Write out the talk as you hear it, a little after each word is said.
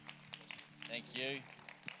Thank you.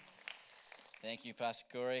 Thank you, Pastor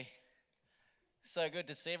Corey. So good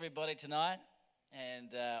to see everybody tonight. And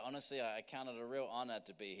honestly, I count it a real honor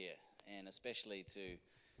to be here, and especially to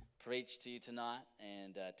preach to you tonight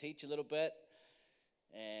and teach a little bit.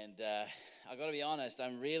 And I've got to be honest,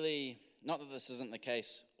 I'm really, not that this isn't the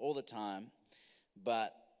case all the time,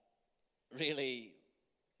 but really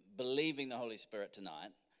believing the Holy Spirit tonight,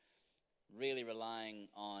 really relying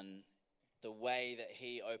on the way that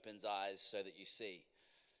He opens eyes so that you see.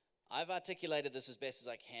 I've articulated this as best as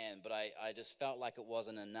I can, but I just felt like it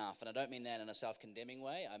wasn't enough. And I don't mean that in a self-condemning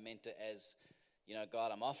way. I meant it as, you know,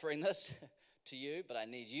 God, I'm offering this to you, but I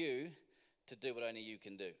need you to do what only you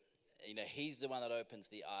can do. You know, He's the one that opens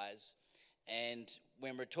the eyes. And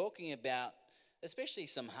when we're talking about, especially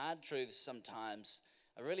some hard truths sometimes,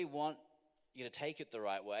 I really want you to take it the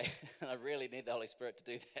right way. I really need the Holy Spirit to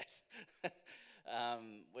do that,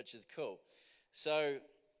 which is cool. So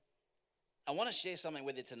I want to share something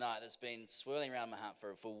with you tonight that's been swirling around my heart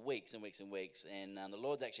for weeks and weeks and weeks. And the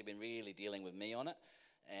Lord's actually been really dealing with me on it.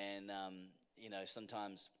 And, you know,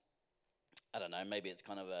 sometimes, I don't know, maybe it's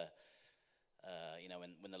kind of a, you know,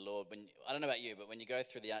 when the Lord, I don't know about you, but when you go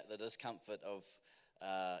through the discomfort of,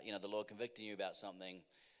 you know, the Lord convicting you about something,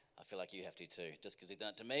 I feel like you have to too. Just because He's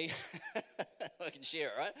done it to me, I can share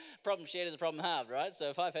it, right? Problem shared is a problem halved, right? So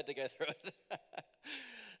if I've had to go through it,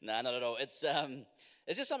 no, not at all. It's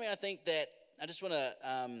just something I think that I just want to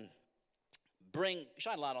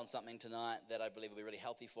shine light on something tonight that I believe will be really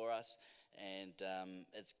healthy for us, and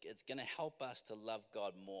it's going to help us to love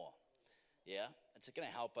God more. Yeah, it's going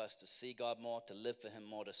to help us to see God more, to live for Him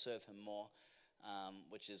more, to serve Him more,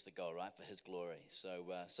 which is the goal, right? For His glory.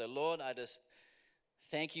 So Lord, I just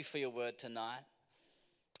thank you for your word tonight.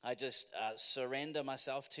 I just surrender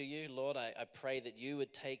myself to you, Lord. I pray that you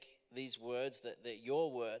would take these words, that your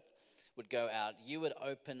word would go out. You would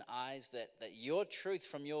open eyes, that your truth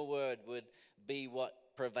from your word would be what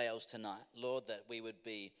prevails tonight. Lord, that we would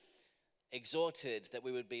be exhorted, that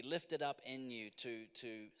we would be lifted up in you to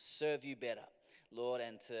serve you better, Lord,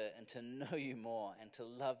 and to know you more and to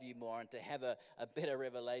love you more and to have a better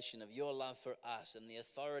revelation of your love for us and the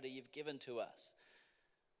authority you've given to us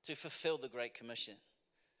to fulfill the Great Commission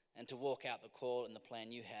and to walk out the call and the plan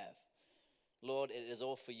you have. Lord, it is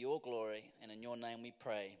all for your glory, and in your name we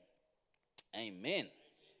pray. Amen.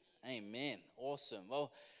 Amen. Awesome.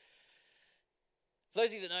 Well, for those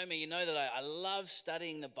of you that know me, you know that I love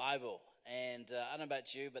studying the Bible. And I don't know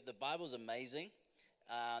about you, but the Bible's amazing.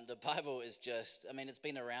 The Bible is just, I mean, it's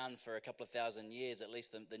been around for a couple of thousand years, at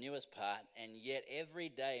least the newest part, and yet every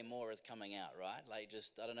day more is coming out, right? Like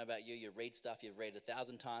just, I don't know about you, you read stuff you've read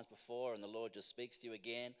 1,000 times before, and the Lord just speaks to you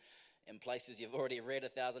again in places you've already read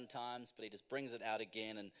 1,000 times, but He just brings it out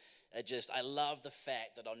again. And I love the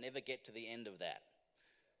fact that I'll never get to the end of that.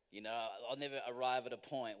 You know, I'll never arrive at a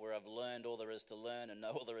point where I've learned all there is to learn and know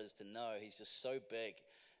all there is to know. He's just so big.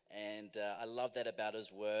 And I love that about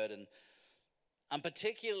His word. And I'm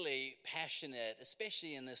particularly passionate,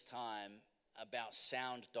 especially in this time, about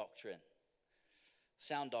sound doctrine.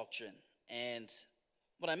 Sound doctrine. And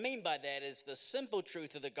what I mean by that is the simple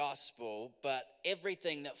truth of the gospel, but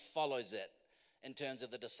everything that follows it in terms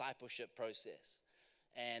of the discipleship process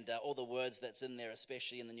and all the words that's in there,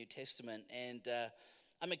 especially in the New Testament. And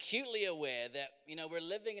I'm acutely aware that, you know, we're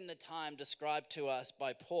living in the time described to us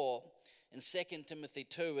by Paul in 2 Timothy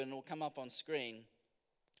 2, and it'll come up on screen.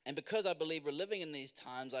 And because I believe we're living in these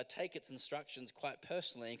times, I take its instructions quite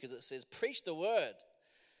personally, because it says, preach the word,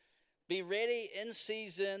 be ready in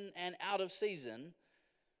season and out of season,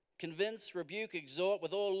 convince, rebuke, exhort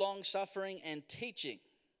with all long suffering and teaching.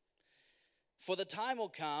 For the time will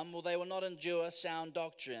come when they will not endure sound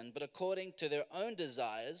doctrine, but according to their own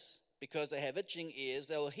desires, because they have itching ears,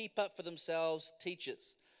 they will heap up for themselves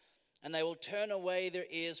teachers, and they will turn away their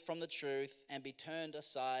ears from the truth and be turned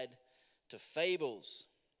aside to fables.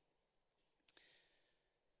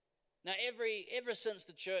 Now, ever since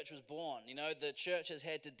the church was born, you know, the church has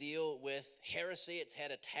had to deal with heresy. It's had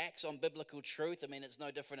attacks on biblical truth. I mean, it's no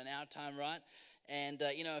different in our time, right? And,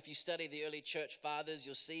 you know, if you study the early church fathers,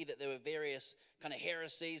 you'll see that there were various kind of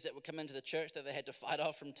heresies that would come into the church that they had to fight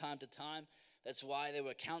off from time to time. That's why there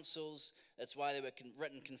were councils. That's why there were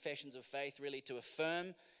written confessions of faith, really to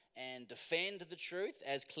affirm and defend the truth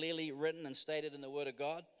as clearly written and stated in the Word of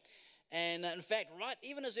God. And in fact, right,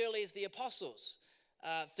 even as early as the apostles,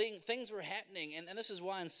 things were happening, and this is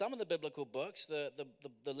why in some of the biblical books, the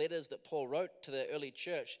letters that Paul wrote to the early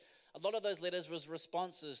church, a lot of those letters was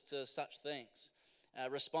responses to such things,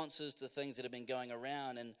 responses to things that have been going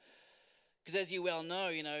around. And because as you well know,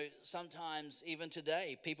 you know, sometimes even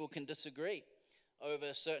today people can disagree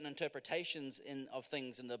over certain interpretations of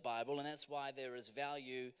things in the Bible, and that's why there is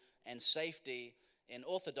value and safety in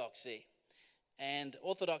orthodoxy. And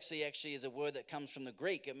orthodoxy actually is a word that comes from the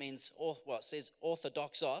Greek. It means, it says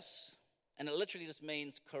orthodoxos, and it literally just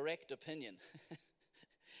means correct opinion.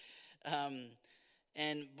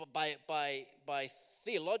 And by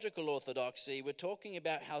theological orthodoxy, we're talking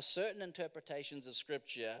about how certain interpretations of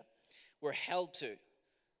Scripture were held to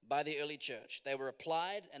by the early church. They were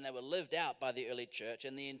applied and they were lived out by the early church,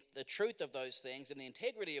 and the truth of those things and the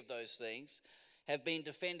integrity of those things have been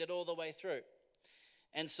defended all the way through.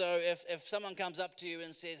 And so if someone comes up to you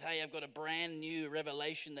and says, hey, I've got a brand new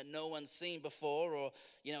revelation that no one's seen before, or,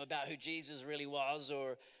 about who Jesus really was,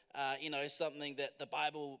 or, something that the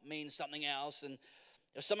Bible means something else, and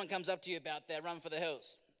if someone comes up to you about that, run for the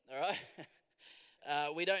hills, all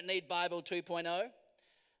right? We don't need Bible 2.0.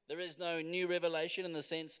 There is no new revelation in the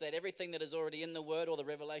sense that everything that is already in the Word or the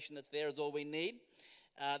revelation that's there is all we need.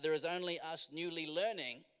 There is only us newly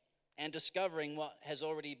learning and discovering what has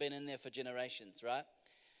already been in there for generations, right?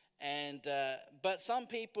 And but some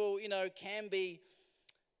people, can be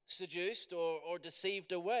seduced or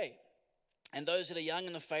deceived away. And those that are young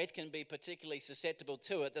in the faith can be particularly susceptible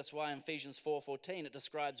to it. That's why in Ephesians 4:14 it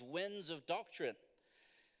describes winds of doctrine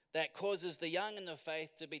that causes the young in the faith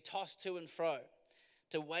to be tossed to and fro,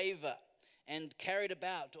 to waver, and carried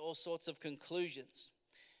about to all sorts of conclusions.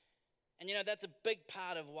 And that's a big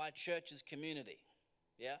part of why church is community,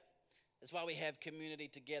 yeah? It's why we have community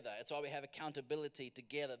together. It's why we have accountability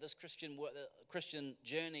together. This Christian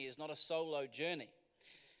journey is not a solo journey.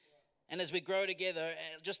 And as we grow together,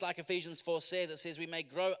 just like Ephesians 4 says, it says we may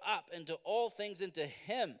grow up into all things into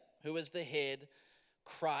Him who is the head,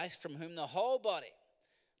 Christ, from whom the whole body,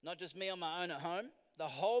 not just me on my own at home, the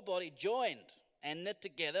whole body joined and knit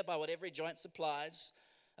together by what every joint supplies,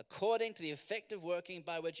 according to the effective working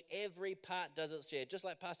by which every part does its share. Just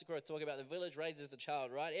like Pastor Cora was talking about, the village raises the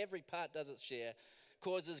child, right? Every part does its share,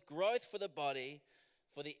 causes growth for the body,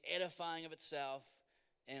 for the edifying of itself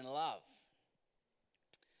in love.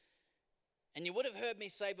 And you would have heard me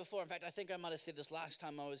say before, in fact, I think I might have said this last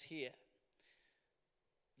time I was here,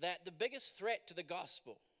 that the biggest threat to the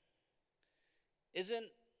gospel isn't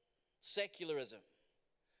secularism.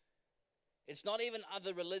 It's not even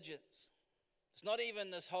other religions. It's not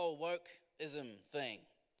even this whole wokeism thing.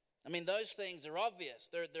 I mean, those things are obvious.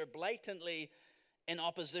 They're blatantly in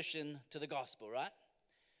opposition to the gospel, right?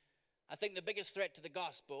 I think the biggest threat to the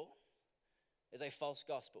gospel is a false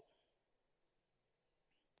gospel.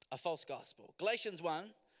 A false gospel. Galatians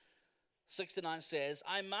 1:6-9 says,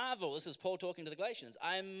 I marvel, this is Paul talking to the Galatians,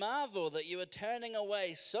 I marvel that you are turning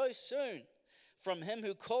away so soon from Him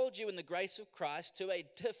who called you in the grace of Christ to a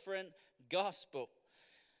different gospel,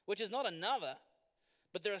 which is not another,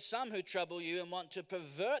 but there are some who trouble you and want to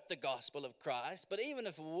pervert the gospel of Christ. But even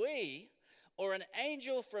if we or an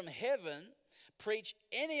angel from heaven preach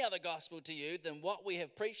any other gospel to you than what we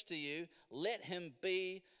have preached to you, let him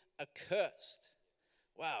be accursed.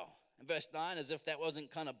 Wow. In verse 9, as if that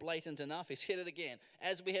wasn't kind of blatant enough, he said it again.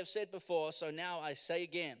 As we have said before, so now I say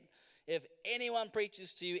again, if anyone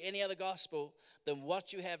preaches to you any other gospel than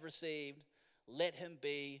what you have received, let him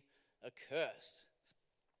be accursed.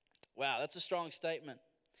 Wow, that's a strong statement.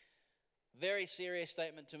 Very serious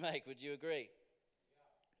statement to make, would you agree?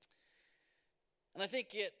 And I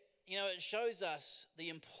think it shows us the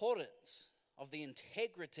importance of the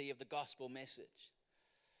integrity of the gospel message.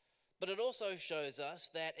 But it also shows us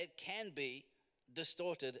that it can be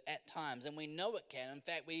distorted at times, and we know it can. In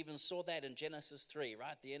fact, we even saw that in Genesis 3,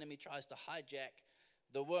 right? The enemy tries to hijack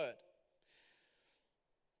the word.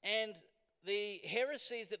 And the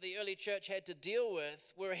heresies that the early church had to deal with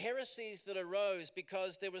were heresies that arose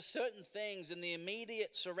because there were certain things in the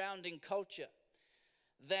immediate surrounding culture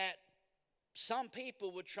that some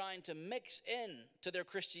people were trying to mix in to their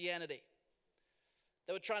Christianity.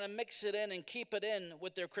 They were trying to mix it in and keep it in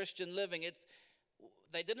with their Christian living.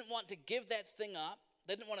 They didn't want to give that thing up.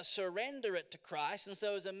 They didn't want to surrender it to Christ. And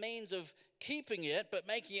so as a means of keeping it but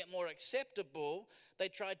making it more acceptable, they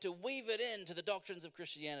tried to weave it into the doctrines of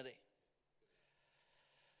Christianity.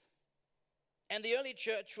 And the early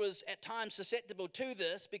church was at times susceptible to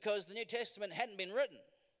this because the New Testament hadn't been written.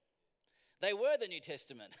 They were the New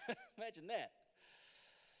Testament. Imagine that.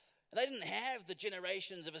 They didn't have the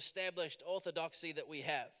generations of established orthodoxy that we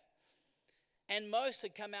have. And most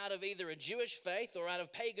had come out of either a Jewish faith or out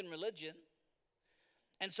of pagan religion.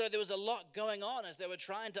 And so there was a lot going on as they were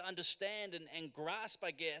trying to understand and grasp,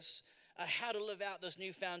 I guess, how to live out this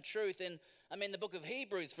newfound truth. And the book of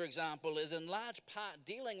Hebrews, for example, is in large part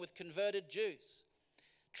dealing with converted Jews,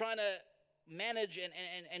 trying to manage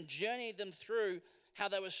and journey them through how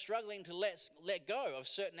they were struggling to let go of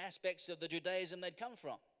certain aspects of the Judaism they'd come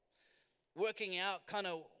from, working out kind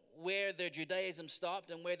of where their Judaism stopped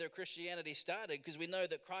and where their Christianity started, because we know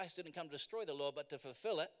that Christ didn't come to destroy the law but to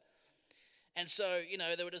fulfill it. And so,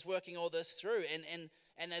 they were just working all this through.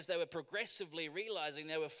 And as they were progressively realizing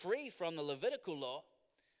they were free from the Levitical law,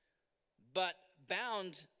 but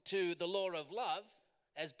bound to the law of love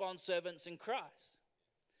as bondservants in Christ.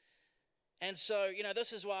 And so,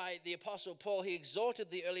 this is why the Apostle Paul, he exhorted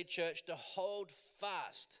the early church to hold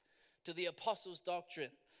fast to the apostles' doctrine.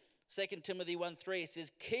 2 Timothy 1:3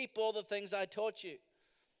 says, keep all the things I taught you.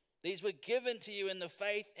 These were given to you in the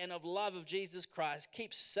faith and of love of Jesus Christ.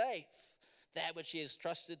 Keep safe that which he has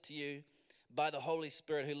trusted to you by the Holy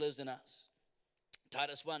Spirit who lives in us.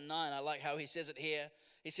 Titus 1:9, I like how he says it here.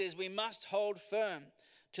 He says, we must hold firm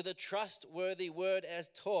to the trustworthy word as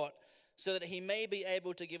taught, so that he may be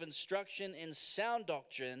able to give instruction in sound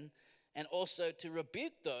doctrine and also to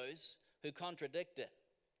rebuke those who contradict it.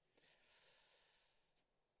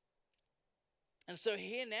 And so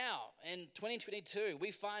here now, in 2022,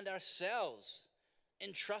 we find ourselves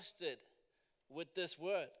entrusted with this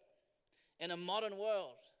word in a modern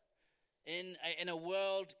world, in a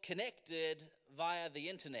world connected via the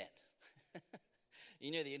internet.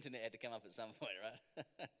 You knew the internet had to come up at some point,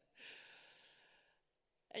 right?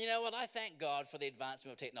 And you know what? I thank God for the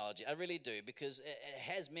advancement of technology. I really do, because it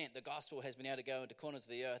has meant the gospel has been able to go into corners of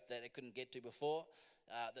the earth that it couldn't get to before,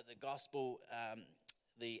 that the gospel,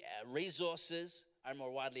 the resources are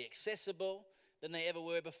more widely accessible than they ever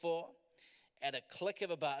were before at a click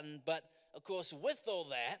of a button. But, of course, with all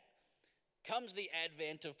that comes the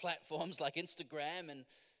advent of platforms like Instagram, and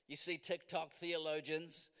you see TikTok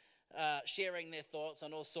theologians sharing their thoughts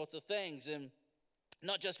on all sorts of things. And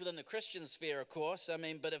not just within the Christian sphere, of course.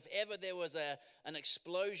 But if ever there was an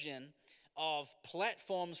explosion of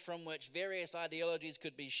platforms from which various ideologies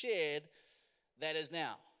could be shared, that is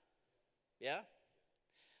now. Yeah?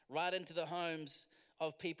 Right into the homes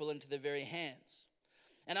of people, into their very hands.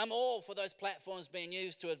 And I'm all for those platforms being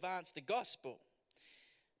used to advance the gospel.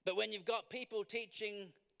 But when you've got people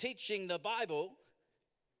teaching the Bible,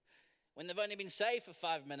 when they've only been saved for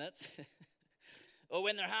 5 minutes, or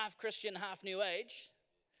when they're half Christian, half New Age,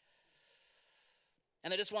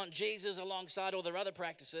 and they just want Jesus alongside all their other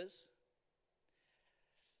practices.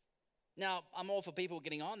 Now, I'm all for people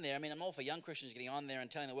getting on there. I'm all for young Christians getting on there and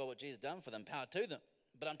telling the world what Jesus has done for them. Power to them.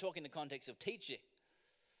 But I'm talking in the context of teaching.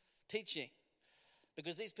 Teaching.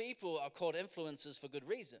 Because these people are called influencers for good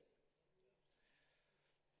reason.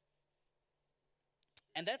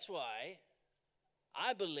 And that's why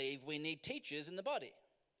I believe we need teachers in the body.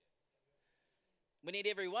 We need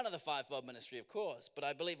every one of the fivefold ministry, of course, but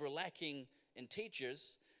I believe we're lacking in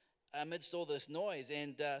teachers amidst all this noise.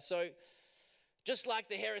 And so just like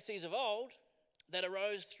the heresies of old that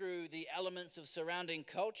arose through the elements of surrounding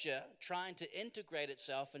culture trying to integrate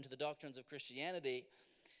itself into the doctrines of Christianity,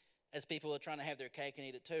 as people are trying to have their cake and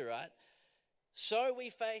eat it too, right? So we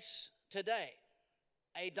face today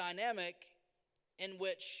a dynamic in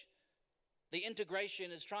which the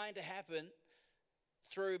integration is trying to happen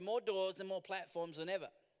through more doors and more platforms than ever.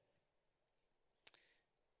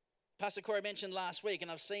 Pastor Corey mentioned last week,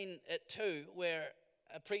 and I've seen it too, where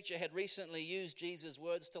a preacher had recently used Jesus'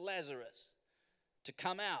 words to Lazarus to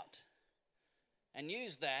come out and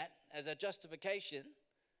use that as a justification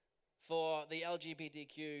for the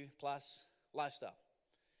LGBTQ plus lifestyle.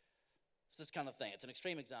 It's this kind of thing. It's an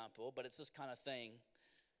extreme example, but it's this kind of thing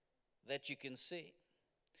that you can see.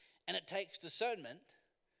 And it takes discernment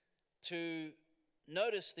to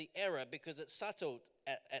notice the error, because it's subtle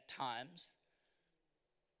at times.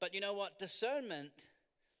 But you know what? Discernment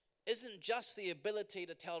isn't just the ability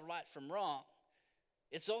to tell right from wrong.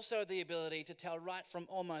 It's also the ability to tell right from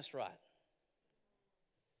almost right.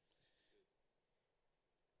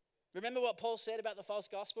 Remember what Paul said about the false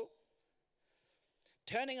gospel?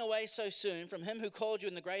 Turning away so soon from him who called you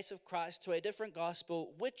in the grace of Christ to a different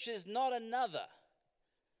gospel, which is not another.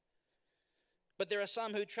 But there are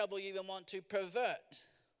some who trouble you and want to pervert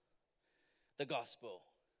the gospel.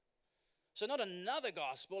 So not another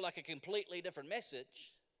gospel, like a completely different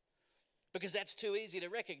message, because that's too easy to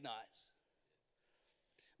recognize.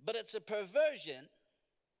 But it's a perversion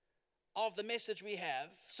of the message we have,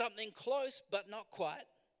 something close but not quite.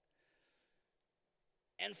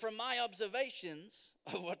 And from my observations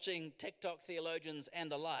of watching TikTok theologians and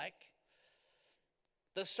the like,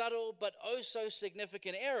 the subtle but oh so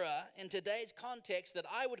significant error in today's context that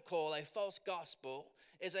I would call a false gospel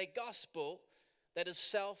is a gospel that is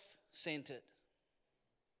self-centered.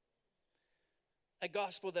 A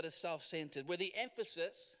gospel that is self-centered, where the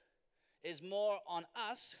emphasis is more on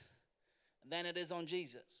us than it is on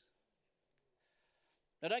Jesus.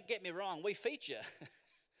 Now, don't get me wrong, we feature,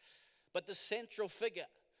 but the central figure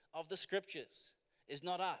of the scriptures is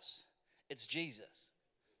not us, it's Jesus.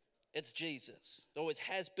 It's Jesus. It always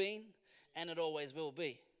has been, and it always will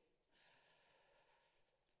be.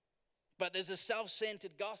 But there's a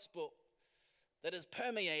self-centered gospel that is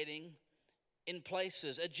permeating in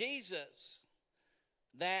places. A Jesus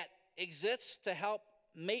that exists to help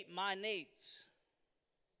meet my needs.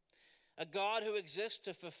 A God who exists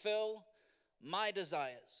to fulfill my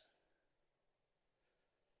desires.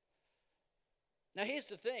 Now here's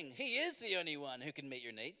the thing. He is the only one who can meet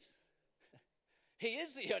your needs. He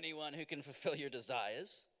is the only one who can fulfill your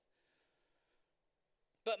desires.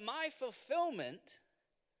 But my fulfillment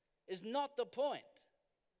is not the point.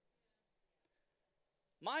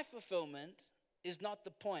 My fulfillment is not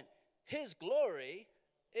the point. His glory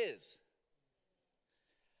is.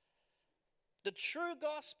 The true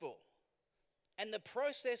gospel and the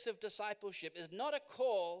process of discipleship is not a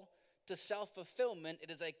call to self-fulfillment.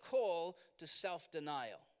 It is a call to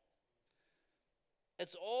self-denial.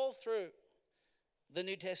 It's all through the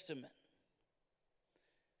New Testament.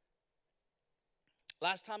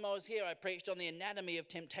 Last time I was here, I preached on the anatomy of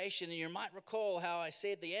temptation, and you might recall how I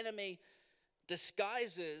said the enemy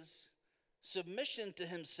disguises submission to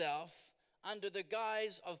himself under the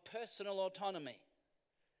guise of personal autonomy.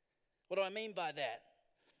 What do I mean by that?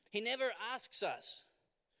 He never asks us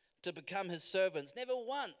to become his servants. Never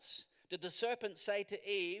once did the serpent say to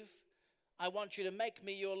Eve, I want you to make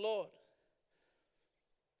me your Lord.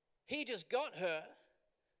 He just got her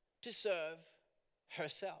to serve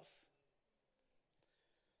herself.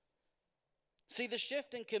 See, the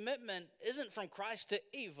shift in commitment isn't from Christ to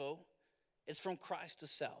evil, it's from Christ to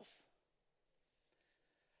self.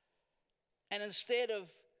 And instead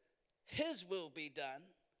of his will be done,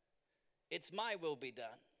 it's my will be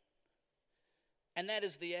done. And that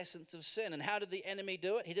is the essence of sin. And how did the enemy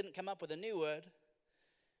do it? He didn't come up with a new word.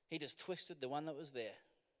 He just twisted the one that was there.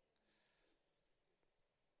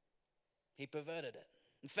 He perverted it.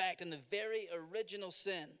 In fact, in the very original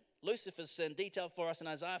sin, Lucifer's sin, detailed for us in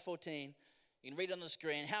Isaiah 14, you can read on the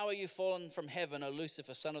screen, how are you fallen from heaven, O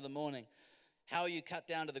Lucifer, son of the morning? How are you cut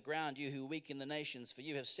down to the ground, you who weaken the nations? For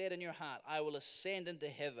you have said in your heart, I will ascend into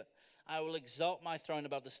heaven. I will exalt my throne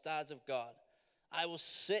above the stars of God. I will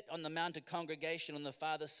sit on the mounted congregation on the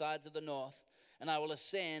farther sides of the north, and I will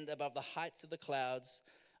ascend above the heights of the clouds.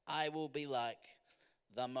 I will be like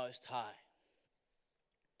the Most High.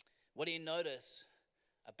 What do you notice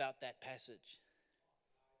about that passage?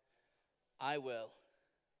 I will,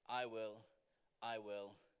 I will, I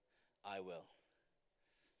will, I will.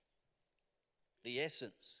 The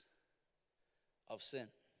essence of sin.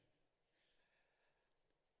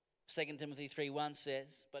 2 Timothy 3:1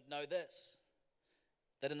 says, but know this,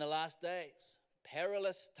 that in the last days,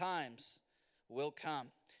 perilous times will come.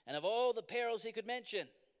 And of all the perils he could mention,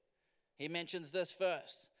 he mentions this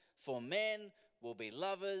first. For men will be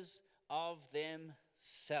lovers of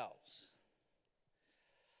themselves.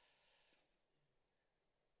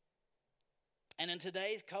 And in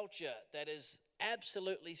today's culture that is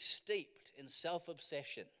absolutely steeped in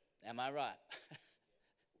self-obsession, am I right?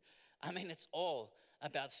 I mean, it's all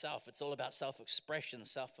about self. It's all about self-expression,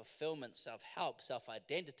 self-fulfillment, self-help,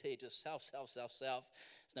 self-identity, just self.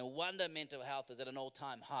 It's no wonder mental health is at an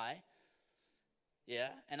all-time high. Yeah,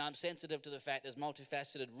 and I'm sensitive to the fact there's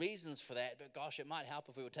multifaceted reasons for that, but gosh, it might help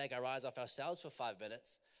if we would take our eyes off ourselves for 5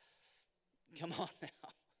 minutes. Come on now.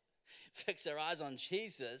 Fix our eyes on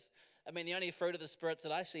Jesus. I mean, the only fruit of the spirits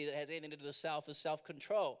that I see that has anything to do with self is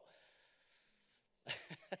self-control.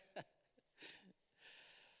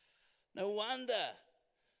 No wonder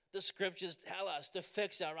the scriptures tell us to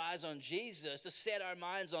fix our eyes on Jesus, to set our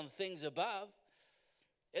minds on things above.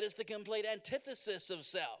 It is the complete antithesis of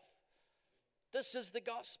self. This is the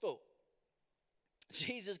gospel.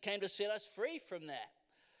 Jesus came to set us free from that.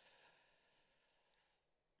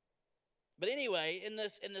 But anyway, in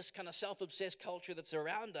this kind of self-obsessed culture that's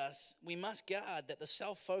around us, we must guard that the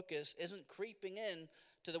self-focus isn't creeping in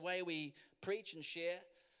to the way we preach and share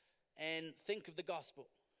and think of the gospel.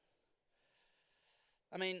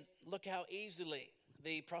 I mean, look how easily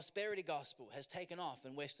the prosperity gospel has taken off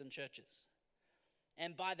in Western churches.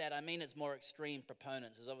 And by that, I mean its more extreme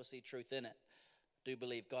proponents. There's obviously truth in it. I do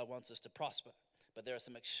believe God wants us to prosper. But there are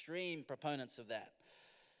some extreme proponents of that.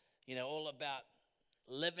 You know, all about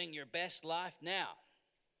living your best life now.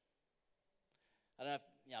 I don't know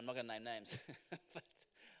if, I'm not going to name names. But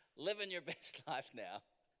living your best life now.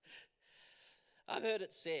 I've heard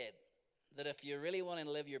it said that if you really want to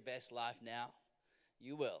live your best life now,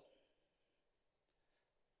 you will.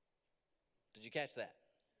 Did you catch that?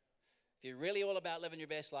 If you're really all about living your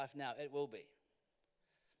best life now, it will be.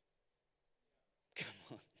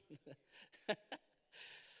 Come on.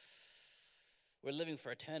 We're living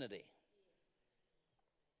for eternity.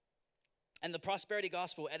 And the prosperity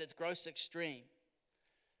gospel at its gross extreme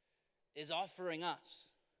is offering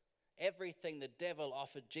us everything the devil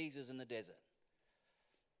offered Jesus in the desert.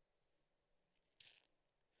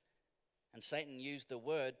 And Satan used the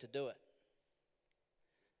word to do it.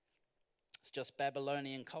 It's just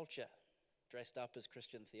Babylonian culture dressed up as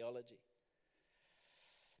Christian theology.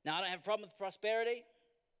 Now, I don't have a problem with prosperity.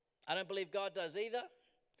 I don't believe God does either,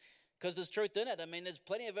 because there's truth in it. I mean, there's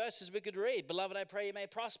plenty of verses we could read. Beloved, I pray you may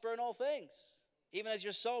prosper in all things, even as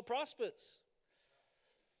your soul prospers.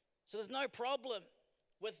 So there's no problem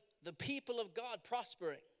with the people of God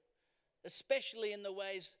prospering, especially in the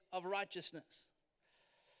ways of righteousness.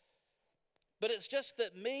 But it's just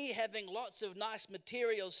that me having lots of nice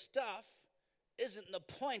material stuff isn't the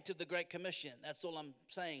point of the Great Commission. That's all I'm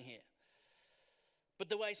saying here. But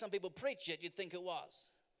the way some people preach it, you'd think it was.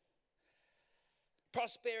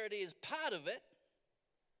 Prosperity is part of it,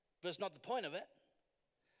 but it's not the point of it.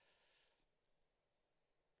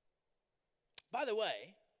 By the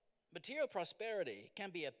way, material prosperity can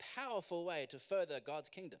be a powerful way to further God's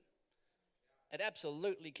kingdom. It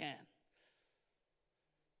absolutely can.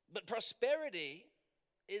 But prosperity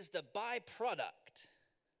is the byproduct,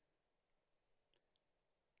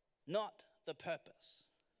 not the purpose.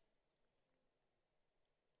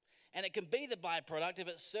 And it can be the byproduct if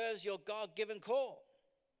it serves your God-given call.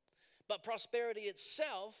 But prosperity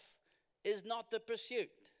itself is not the pursuit.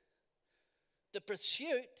 The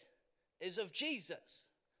pursuit is of Jesus,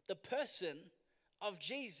 the person of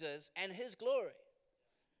Jesus and his glory.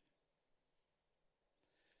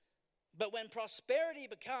 But when prosperity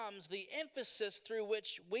becomes the emphasis through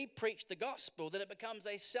which we preach the gospel, then it becomes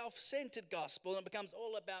a self-centered gospel, and it becomes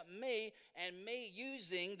all about me and me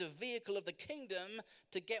using the vehicle of the kingdom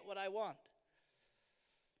to get what I want.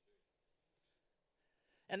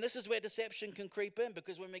 And this is where deception can creep in,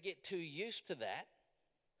 because when we get too used to that,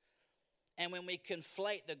 and when we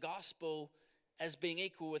conflate the gospel as being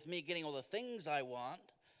equal with me getting all the things I want,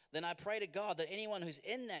 then I pray to God that anyone who's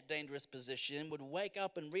in that dangerous position would wake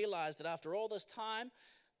up and realize that after all this time,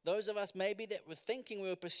 those of us maybe that were thinking we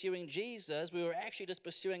were pursuing Jesus, we were actually just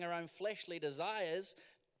pursuing our own fleshly desires,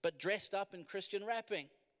 but dressed up in Christian wrapping.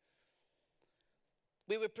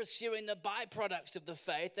 We were pursuing the byproducts of the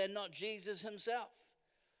faith and not Jesus himself.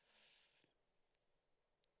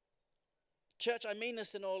 Church, I mean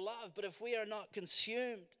this in all love, but if we are not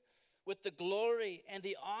consumed with the glory and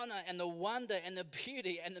the honor and the wonder and the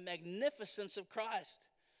beauty and the magnificence of Christ,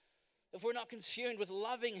 if we're not consumed with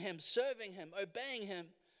loving him, serving him, obeying him,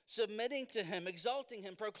 submitting to him, exalting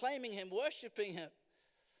him, proclaiming him, worshiping him,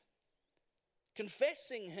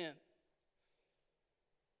 confessing him,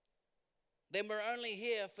 then we're only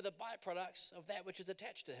here for the byproducts of that which is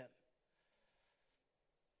attached to him.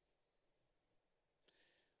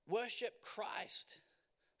 Worship Christ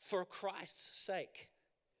for Christ's sake.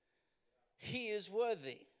 He is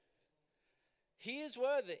worthy. He is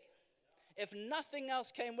worthy. If nothing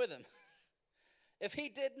else came with him, if he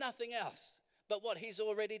did nothing else but what he's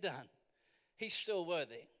already done, he's still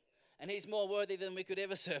worthy. And he's more worthy than we could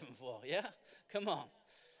ever serve him for, yeah? Come on.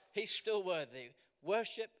 He's still worthy.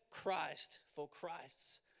 Worship Christ for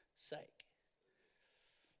Christ's sake.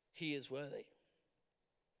 He is worthy.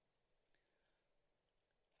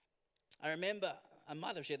 I remember, I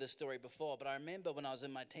might have shared this story before, but I remember when I was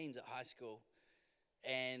in my teens at high school,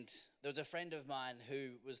 and there was a friend of mine who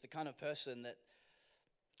was the kind of person that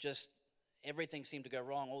just everything seemed to go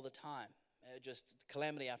wrong all the time. Just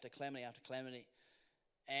calamity after calamity after calamity.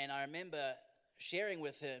 And I remember sharing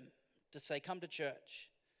with him to say, come to church,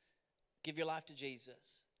 give your life to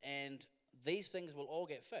Jesus, and these things will all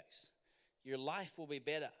get fixed. Your life will be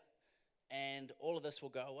better, and all of this will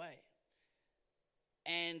go away.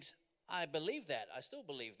 And I believe that. I still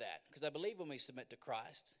believe that, because I believe when we submit to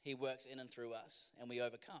Christ, he works in and through us, and we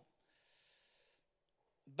overcome.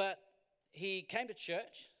 But he came to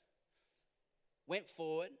church, went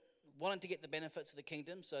forward, wanted to get the benefits of the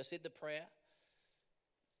kingdom, so I said the prayer,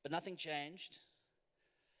 but nothing changed.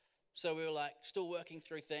 So we were like still working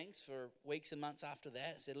through things for weeks and months after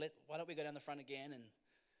that. I said, why don't we go down the front again and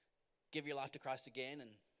give your life to Christ again, and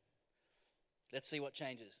let's see what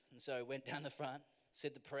changes. And so I went down the front,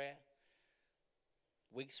 said the prayer.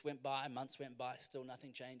 Weeks went by, months went by, still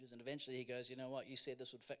nothing changes. And eventually he goes, you know what, you said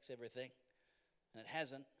this would fix everything. And it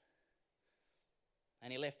hasn't.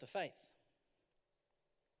 And he left the faith.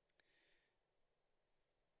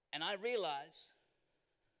 And I realized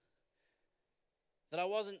that I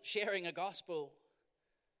wasn't sharing a gospel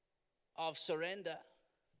of surrender,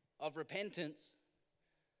 of repentance,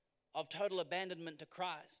 of total abandonment to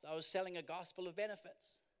Christ. I was selling a gospel of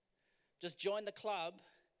benefits. Just join the club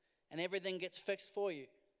and everything gets fixed for you.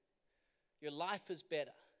 Your life is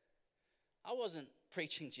better. I wasn't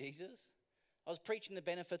preaching Jesus. I was preaching the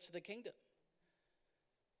benefits of the kingdom.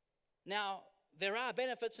 Now, there are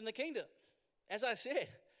benefits in the kingdom. As I said,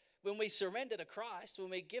 when we surrender to Christ, when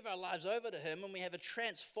we give our lives over to Him, when we have a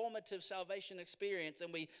transformative salvation experience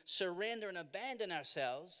and we surrender and abandon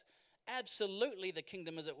ourselves, absolutely the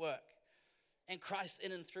kingdom is at work. And Christ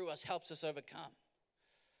in and through us helps us overcome.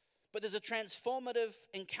 But there's a transformative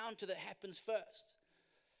encounter that happens first.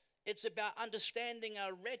 It's about understanding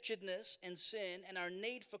our wretchedness and sin and our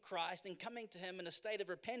need for Christ and coming to Him in a state of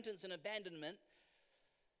repentance and abandonment.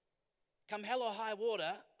 Come hell or high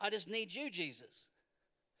water, I just need you, Jesus.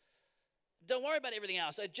 Don't worry about everything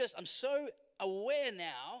else. I'm so aware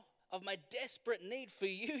now of my desperate need for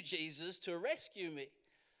you, Jesus, to rescue me.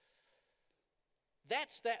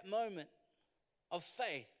 That's that moment of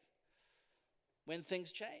faith when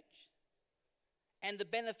things change. And the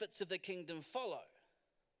benefits of the kingdom follow.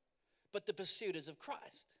 But the pursuit is of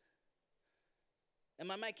Christ. Am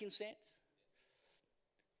I making sense?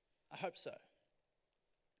 I hope so.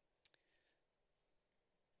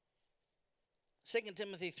 2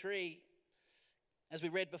 Timothy 3, as we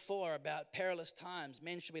read before about perilous times,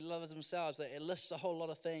 men should be lovers of themselves. It lists a whole lot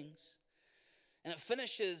of things. And it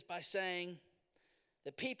finishes by saying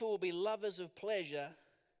that people will be lovers of pleasure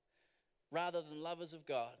rather than lovers of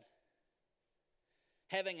God,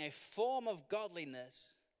 having a form of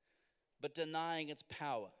godliness but denying its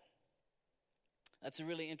power. That's a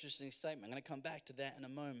really interesting statement. I'm going to come back to that in a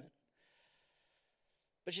moment.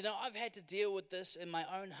 But you know, I've had to deal with this in my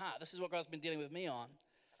own heart. This is what God's been dealing with me on,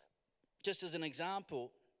 just as an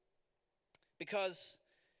example, because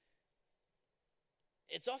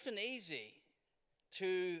it's often easy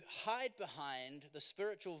to hide behind the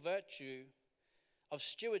spiritual virtue of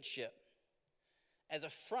stewardship as a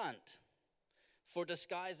front for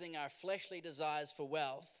disguising our fleshly desires for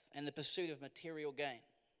wealth and the pursuit of material gain.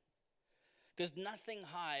 Because nothing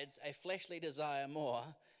hides a fleshly desire more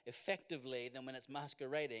effectively than when it's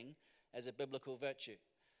masquerading as a biblical virtue.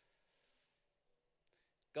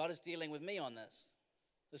 God is dealing with me on this.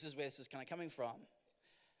 This is where this is kind of coming from.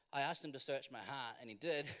 I asked Him to search my heart, and He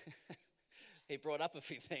did. He brought up a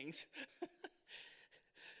few things.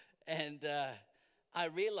 And I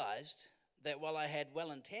realized that while I had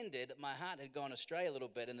well intended, my heart had gone astray a little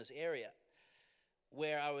bit in this area,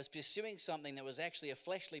 where I was pursuing something that was actually a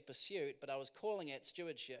fleshly pursuit, but I was calling it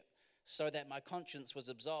stewardship so that my conscience was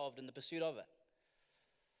absolved in the pursuit of it.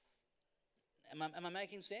 Am I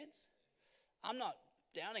making sense? I'm not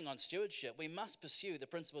downing on stewardship. We must pursue the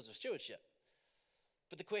principles of stewardship.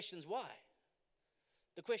 But the question is why?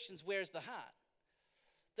 The question is, where's the heart?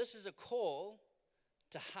 This is a call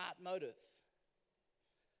to heart motive.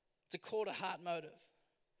 It's a call to heart motive.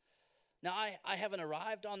 Now, I haven't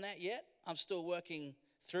arrived on that yet. I'm still working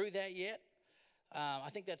through that yet. I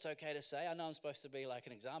think that's okay to say. I know I'm supposed to be like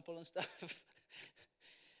an example and stuff.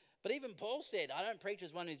 But even Paul said, I don't preach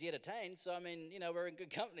as one who's yet attained. So, I mean, you know, we're in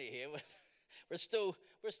good company here. We're still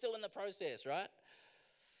in the process, right?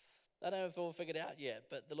 I don't know if we're all figured out yet,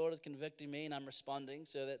 but the Lord is convicting me and I'm responding.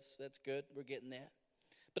 So that's good. We're getting there.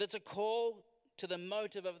 But it's a call to the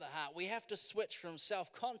motive of the heart. We have to switch from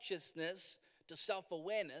self-consciousness to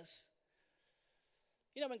self-awareness.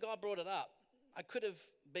 You know, when God brought it up, I could have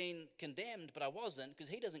been condemned, but I wasn't, because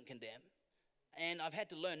He doesn't condemn. And I've had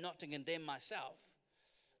to learn not to condemn myself.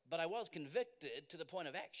 But I was convicted to the point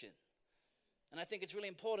of action. And I think it's really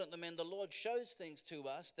important that when the Lord shows things to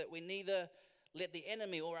us, that we neither let the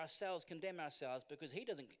enemy or ourselves condemn ourselves, because He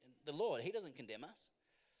doesn't condemn us.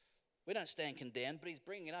 We don't stand condemned, but He's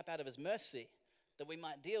bringing it up out of His mercy that we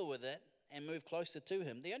might deal with it and move closer to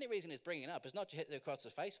Him. The only reason He's bringing it up is not to hit you across the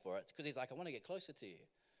face for it. It's because He's like, I want to get closer to you.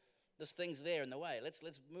 This thing's there in the way. Let's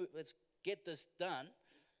get this done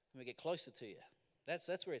and we get closer to you. That's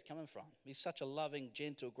where He's coming from. He's such a loving,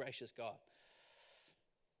 gentle, gracious God.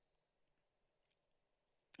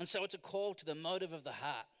 And so it's a call to the motive of the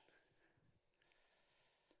heart.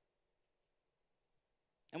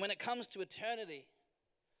 And when it comes to eternity,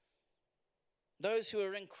 those who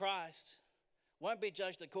are in Christ won't be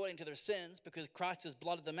judged according to their sins, because Christ has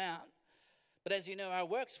blotted them out. But as you know, our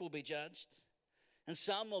works will be judged. And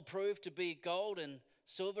some will prove to be gold and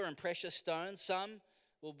silver and precious stones. Some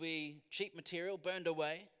will be cheap material burned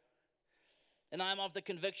away. And I'm of the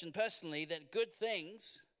conviction personally that good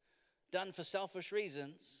things done for selfish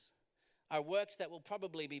reasons are works that will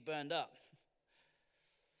probably be burned up.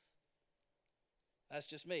 That's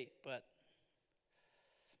just me, but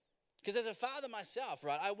Because as a father myself,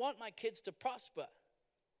 right, I want my kids to prosper,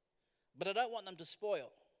 but I don't want them to spoil.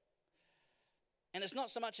 And it's not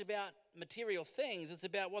so much about material things, it's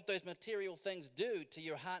about what those material things do to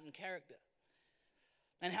your heart and character,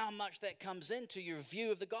 and how much that comes into your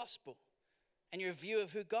view of the gospel and your view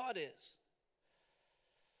of who God is.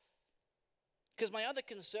 Because my other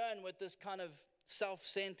concern with this kind of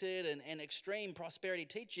self-centered and extreme prosperity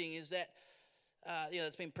teaching is that,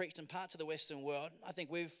 it's been preached in parts of the Western world. I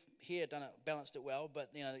think we've here balanced it well, but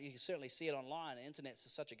you can certainly see it online. The internet's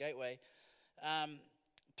such a gateway.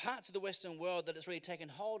 Parts of the Western world that it's really taken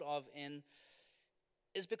hold of in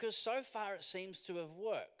is because so far it seems to have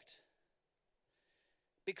worked.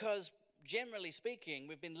 Because generally speaking,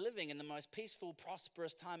 we've been living in the most peaceful,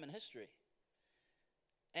 prosperous time in history.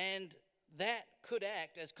 And that could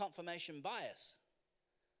act as confirmation bias.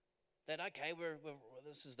 That, okay,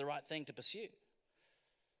 this is the right thing to pursue.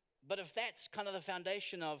 But if that's kind of the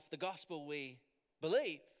foundation of the gospel we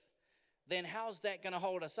believe, then how's that going to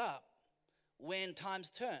hold us up when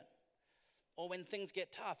times turn? Or when things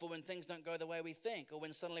get tough, or when things don't go the way we think, or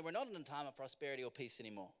when suddenly we're not in a time of prosperity or peace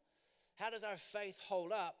anymore? How does our faith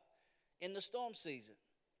hold up in the storm season?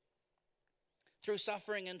 Through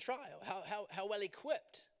suffering and trial. How well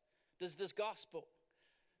equipped does this gospel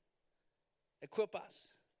equip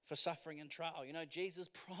us for suffering and trial? Jesus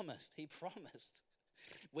promised, he promised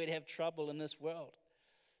we'd have trouble in this world.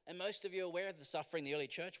 And most of you are aware of the suffering the early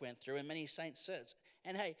church went through, and many saints since.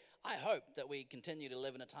 And hey, I hope that we continue to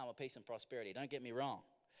live in a time of peace and prosperity. Don't get me wrong.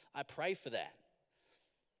 I pray for that.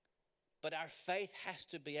 But our faith has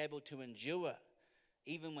to be able to endure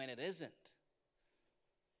even when it isn't.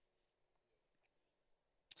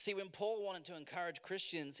 See, when Paul wanted to encourage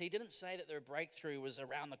Christians, he didn't say that their breakthrough was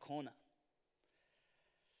around the corner.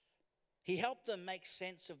 He helped them make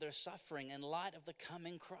sense of their suffering in light of the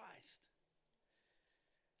coming Christ.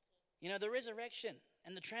 The resurrection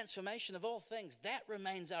and the transformation of all things, that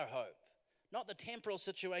remains our hope, not the temporal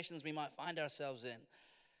situations we might find ourselves in.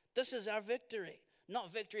 This is our victory,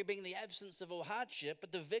 not victory being the absence of all hardship,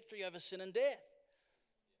 but the victory over sin and death.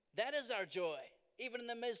 That is our joy, even in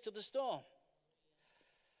the midst of the storm.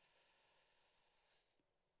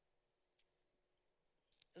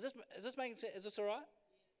 Is this making sense? Is this all right?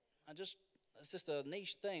 It's just a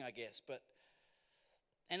niche thing, I guess.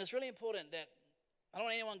 And it's really important that I don't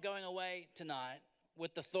want anyone going away tonight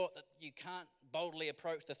with the thought that you can't boldly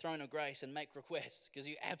approach the throne of grace and make requests, because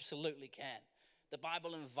you absolutely can. The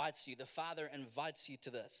Bible invites you. The Father invites you to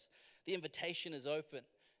this. The invitation is open,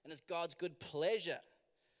 and it's God's good pleasure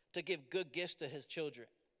to give good gifts to his children,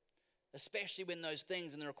 especially when those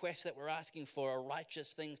things and the requests that we're asking for are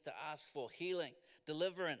righteous things to ask for: healing,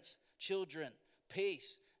 deliverance, children,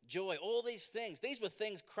 peace, joy, all these things. These were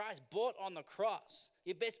things Christ bought on the cross.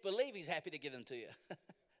 You best believe he's happy to give them to you.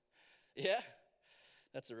 Yeah?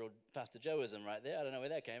 That's a real Pastor Joeism right there. I don't know where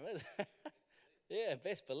that came from. Yeah,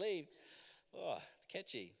 best believe. Oh, it's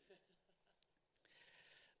catchy.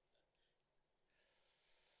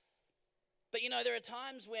 But there are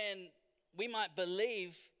times when we might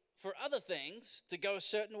believe for other things to go a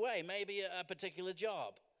certain way. Maybe a particular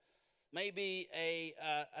job. Maybe a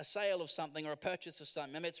sale of something or a purchase of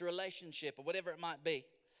something. Maybe it's a relationship or whatever it might be.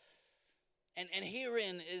 And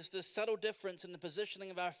herein is the subtle difference in the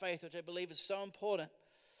positioning of our faith, which I believe is so important.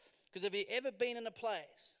 Because have you ever been in a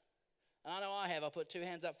place, and I know I have, I'll put two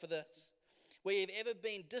hands up for this, where you've ever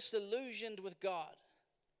been disillusioned with God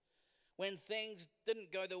when things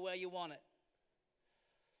didn't go the way you wanted?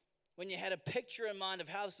 When you had a picture in mind of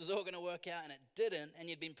how this was all going to work out and it didn't, and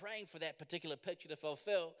you'd been praying for that particular picture to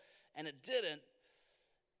fulfill and it didn't,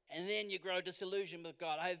 and then you grow disillusioned with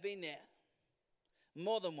God. I have been there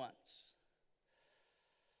more than once.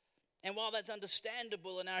 And while that's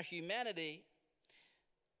understandable in our humanity,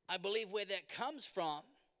 I believe where that comes from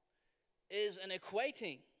is an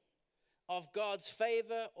equating of God's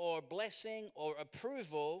favor or blessing or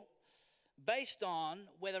approval based on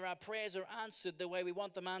whether our prayers are answered the way we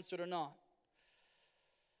want them answered or not.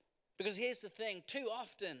 Because here's the thing, too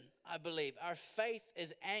often, I believe, our faith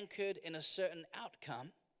is anchored in a certain outcome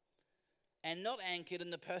and not anchored in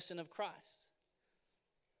the person of Christ.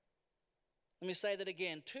 Let me say that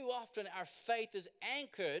again. Too often our faith is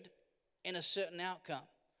anchored in a certain outcome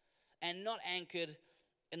and not anchored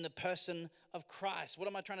in the person of Christ. What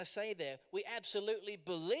am I trying to say there? We absolutely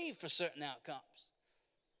believe for certain outcomes.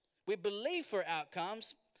 We believe for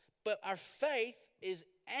outcomes, but our faith is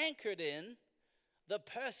anchored in the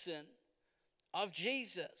person of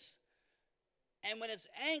Jesus. And when it's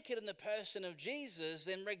anchored in the person of Jesus,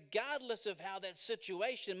 then regardless of how that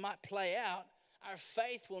situation might play out, our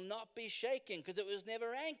faith will not be shaken because it was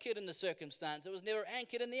never anchored in the circumstance. It was never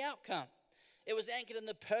anchored in the outcome. It was anchored in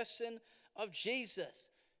the person of Jesus.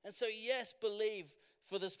 And so, yes, believe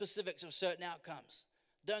for the specifics of certain outcomes.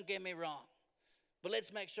 Don't get me wrong. But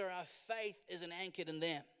let's make sure our faith isn't anchored in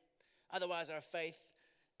them. Otherwise, our faith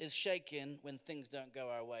is shaken when things don't go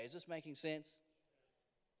our way. Is this making sense?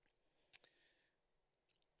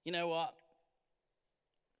 You know what?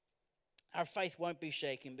 Our faith won't be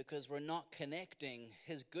shaken because we're not connecting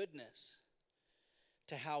His goodness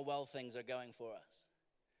to how well things are going for us.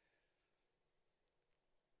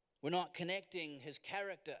 We're not connecting His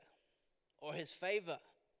character or His favor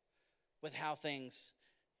with how things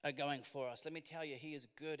are going for us. Let me tell you, He is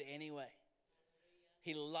good anyway.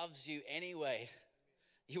 He loves you anyway.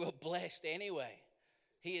 You are blessed anyway.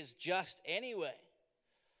 He is just anyway.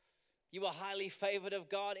 You are highly favored of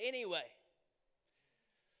God anyway.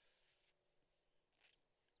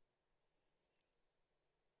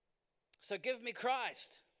 So give me Christ,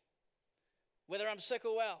 whether I'm sick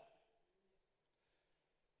or well.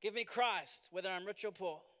 Give me Christ, whether I'm rich or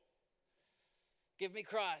poor. Give me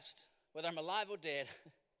Christ, whether I'm alive or dead.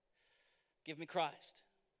 Give me Christ.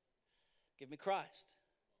 Give me Christ.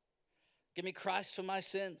 Give me Christ for my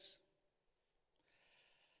sins.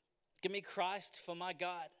 Give me Christ for my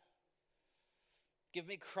God. Give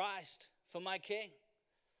me Christ for my King.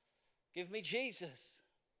 Give me Jesus.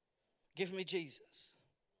 Give me Jesus.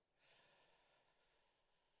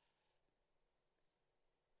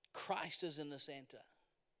 Christ is in the center,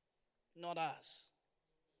 not us.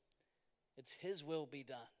 It's His will be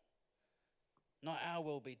done, not our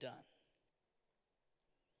will be done.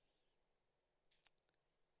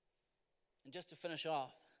 And just to finish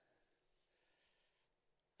off,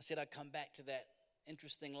 I said I'd come back to that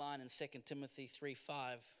interesting line in 2 Timothy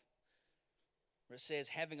 3:5, where it says,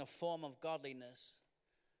 having a form of godliness,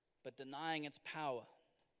 but denying its power.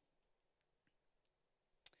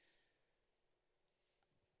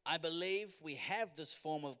 I believe we have this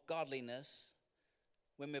form of godliness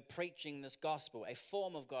when we're preaching this gospel, a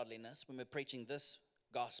form of godliness when we're preaching this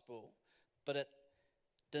gospel, but it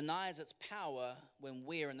denies its power when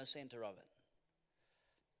we're in the center of it.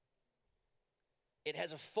 It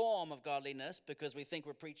has a form of godliness because we think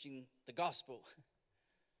we're preaching the gospel,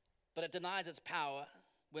 but it denies its power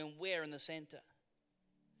when we're in the center.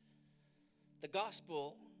 The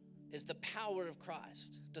gospel is the power of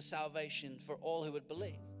Christ to salvation for all who would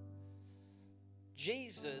believe.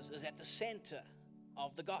 Jesus is at the center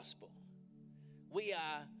of the gospel. We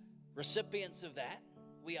are recipients of that.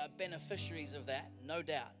 We are beneficiaries of that, no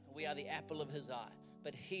doubt. We are the apple of His eye,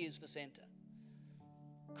 but He is the center.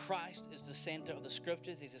 Christ is the center of the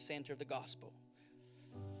scriptures. He's the center of the gospel.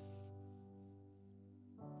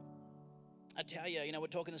 I tell you, we're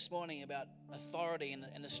talking this morning about authority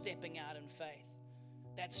and the stepping out in faith.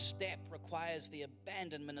 That step requires the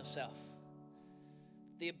abandonment of self.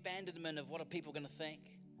 The abandonment of what are people going to think.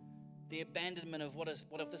 The abandonment of what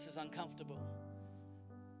if this is uncomfortable.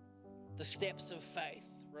 The steps of faith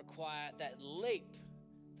require that leap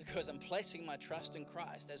because I'm placing my trust in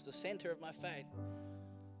Christ as the center of my faith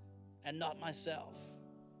and not myself.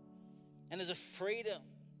 And there's a freedom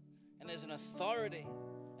and there's an authority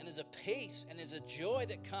and there's a peace and there's a joy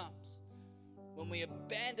that comes when we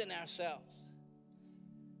abandon ourselves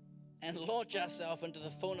and launch ourselves into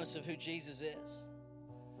the fullness of who Jesus is.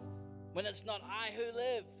 When it's not I who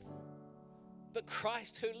live, but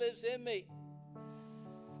Christ who lives in me.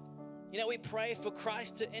 We pray for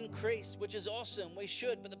Christ to increase, which is awesome. We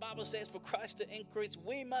should, but the Bible says for Christ to increase,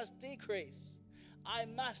 we must decrease. I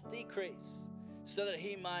must decrease so that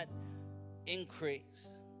He might increase.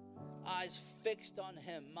 Eyes fixed on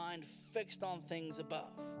Him, mind fixed on things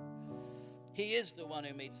above. He is the one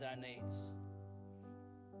who meets our needs.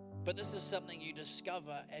 But this is something you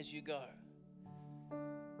discover as you go,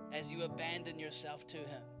 as you abandon yourself to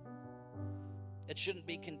Him. It shouldn't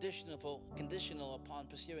be conditional upon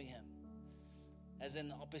pursuing Him. As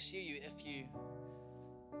in, I'll pursue you if you...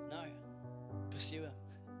 No, pursue Him.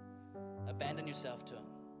 Abandon yourself to Him.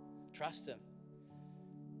 Trust Him.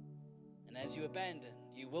 And as you abandon,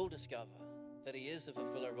 you will discover that He is the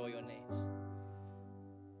fulfiller of all your needs.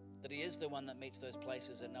 That He is the one that meets those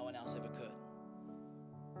places that no one else ever could.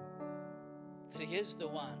 That He is the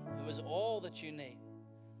one who is all that you need.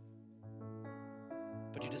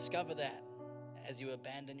 But you discover that as you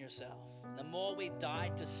abandon yourself. The more we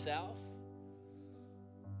die to self,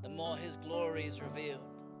 the more His glory is revealed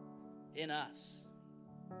in us.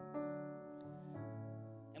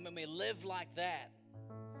 And when we live like that,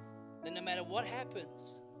 then no matter what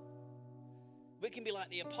happens, we can be like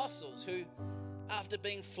the apostles who after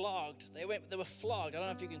being flogged, they were flogged. I don't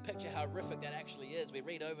know if you can picture how horrific that actually is. We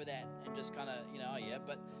read over that and just kind of, oh yeah,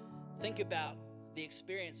 but think about the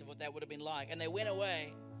experience of what that would have been like. And they went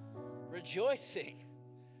away rejoicing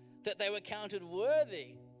that they were counted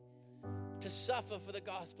worthy to suffer for the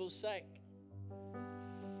gospel's sake.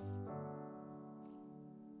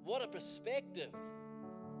 What a perspective.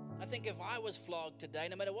 I think if I was flogged today,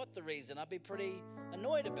 no matter what the reason, I'd be pretty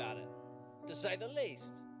annoyed about it, to say the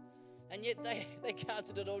least. And yet they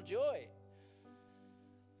counted it all joy.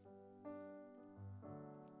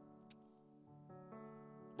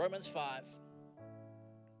 Romans 5.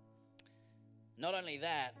 Not only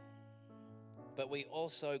that, but we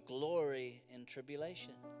also glory in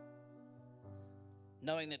tribulation,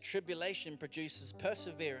 knowing that tribulation produces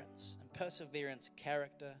perseverance, and perseverance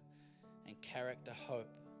character, and character hope.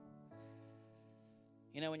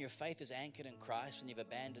 When your faith is anchored in Christ and you've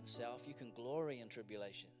abandoned self, you can glory in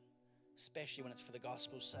tribulation, especially when it's for the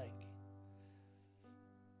gospel's sake.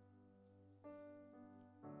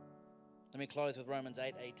 Let me close with Romans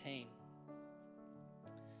 8:18.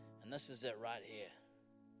 And this is it right here.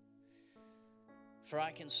 For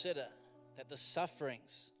I consider that the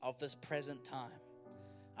sufferings of this present time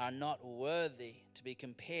are not worthy to be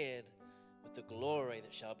compared with the glory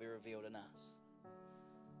that shall be revealed in us.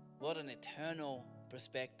 What an eternal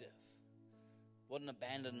perspective. What an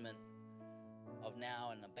abandonment of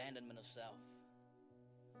now and abandonment of self.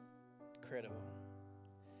 Incredible.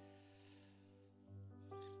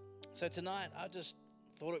 So tonight, I just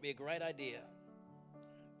thought it would be a great idea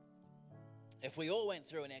if we all went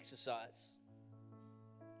through an exercise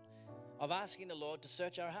of asking the Lord to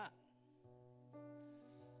search our heart.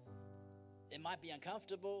 It might be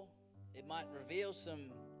uncomfortable. It might reveal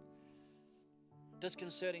some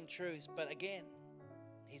disconcerting truths. But again,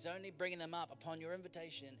 He's only bringing them up upon your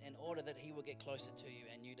invitation in order that He will get closer to you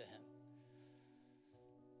and you to Him.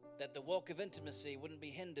 That the walk of intimacy wouldn't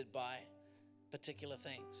be hindered by particular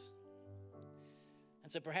things.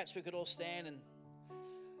 And so perhaps we could all stand, and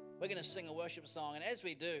we're going to sing a worship song. And as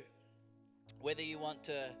we do, whether you want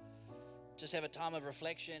to just have a time of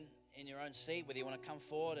reflection in your own seat, whether you want to come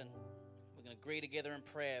forward, and we're going to agree together in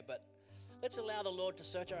prayer, but let's allow the Lord to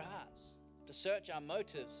search our hearts, to search our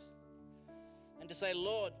motives, and to say,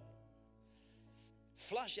 Lord,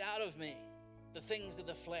 flush out of me the things of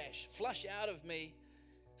the flesh. Flush out of me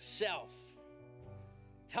self.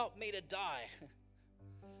 Help me to die.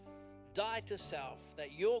 Die to self,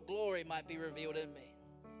 that your glory might be revealed in me.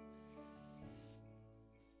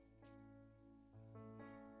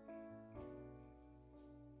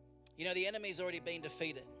 The enemy's already been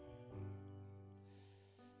defeated.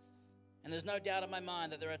 And there's no doubt in my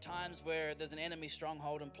mind that there are times where there's an enemy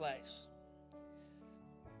stronghold in place.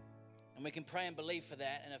 And we can pray and believe for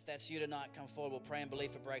that. And if that's you tonight, come forward. We'll pray and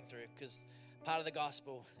believe for breakthrough, because part of the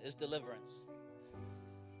gospel is deliverance.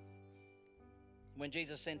 When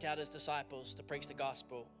Jesus sent out His disciples to preach the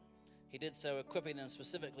gospel, He did so equipping them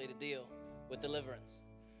specifically to deal with deliverance.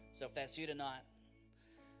 So if that's you tonight,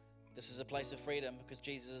 this is a place of freedom, because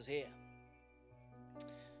Jesus is here.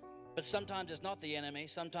 But sometimes it's not the enemy.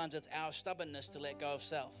 Sometimes it's our stubbornness to let go of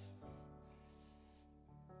self.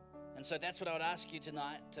 And so that's what I would ask you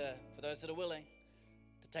tonight, for those that are willing,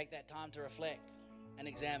 to take that time to reflect and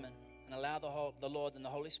examine and allow the Lord and the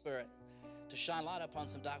Holy Spirit to shine light upon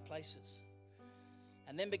some dark places.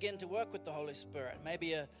 And then begin to work with the Holy Spirit.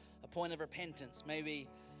 Maybe a point of repentance, maybe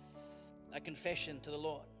a confession to the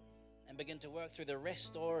Lord, and begin to work through the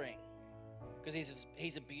restoring, because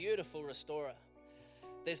He's a beautiful restorer.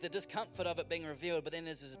 There's the discomfort of it being revealed, but then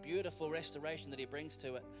there's this beautiful restoration that He brings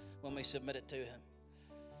to it when we submit it to Him.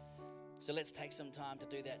 So let's take some time to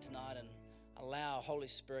do that tonight and allow Holy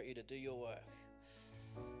Spirit you to do your work.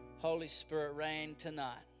 Holy Spirit, reign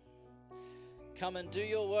tonight. Come and do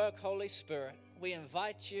your work, Holy Spirit. We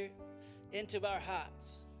invite you into our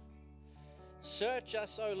hearts. Search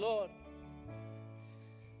us, O Lord,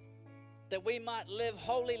 that we might live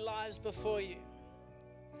holy lives before you.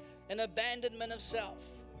 An abandonment of self,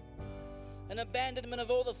 an abandonment of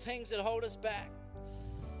all the things that hold us back.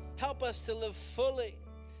 Help us to live fully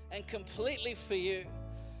and completely for you,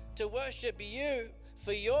 to worship you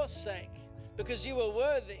for your sake, because you are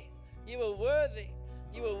worthy, you are worthy,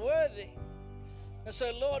 you are worthy. And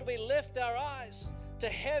so, Lord, we lift our eyes to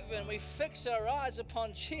heaven, we fix our eyes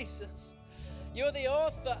upon Jesus. You're the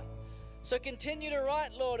author, so continue to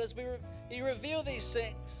write, Lord, as you reveal these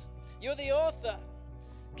things. You're the author.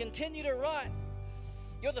 Continue to write.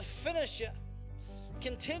 You're the finisher.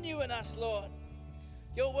 Continue in us, Lord.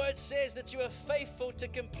 Your word says that you are faithful to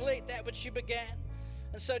complete that which you began.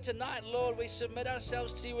 And so tonight, Lord, we submit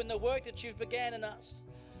ourselves to you in the work that you've began in us.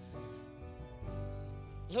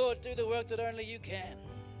 Lord, do the work that only you can.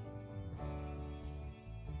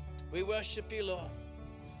 We worship you, Lord.